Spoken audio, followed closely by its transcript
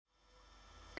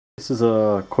This is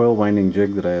a coil winding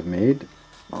jig that I have made.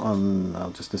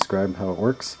 I'll just describe how it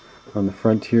works. On the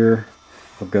front here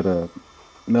I've got a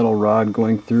metal rod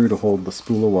going through to hold the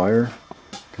spool of wire.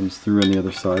 Comes through on the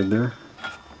other side there,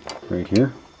 right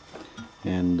here.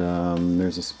 And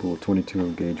there's a spool of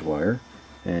 22 gauge wire.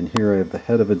 And here I have the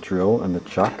head of a drill and the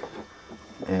chuck.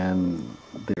 And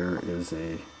there is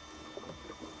a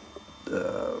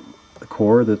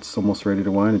core that's almost ready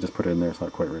to wind. I just put it in there, it's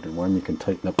not quite ready to wind. You can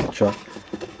tighten up the chuck.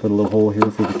 Put a little hole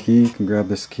here for the key. You can grab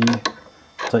this key,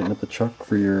 tighten up the chuck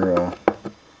for your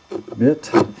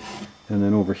bit. And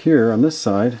then over here on this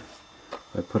side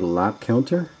I put a lap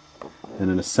counter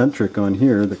and an eccentric on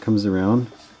here that comes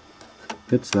around,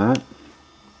 hits that,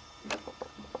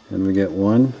 and we get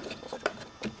one,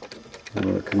 and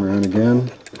we'll come around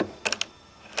again.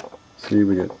 See,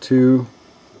 we get two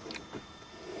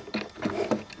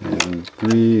and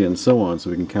three and so on,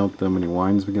 so we can count how many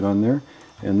winds we get on there.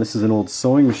 And this is an old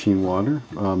sewing machine motor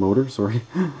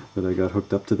that I got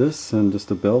hooked up to this, and just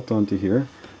a belt onto here.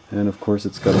 And of course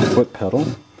it's got a foot pedal,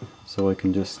 so I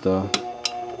can just give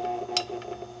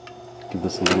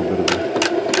this a little bit of a...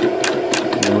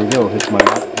 There we go, hit my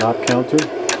lap counter.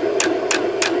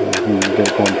 And you get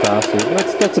it going faster.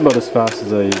 That's about as fast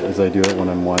as I do it when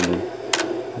I'm winding.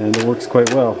 And it works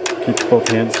quite well. Keeps both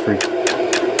hands free.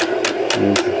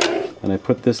 And I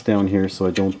put this down here so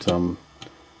I don't...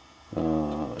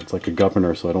 it's like a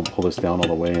governor, so I don't pull this down all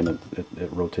the way and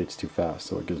it rotates too fast,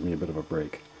 so it gives me a bit of a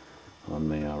break on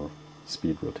the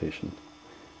speed rotation.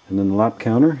 And then the lap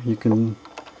counter, you can,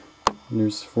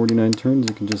 there's 49 turns,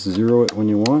 you can just zero it when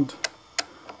you want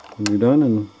when you're done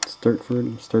and start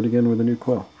again with a new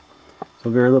coil. So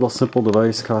a very little simple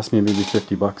device, cost me maybe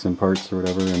 50 bucks in parts or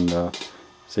whatever, and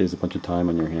saves a bunch of time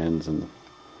on your hands and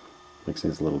makes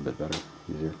things a little bit better,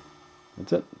 easier.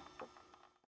 That's it.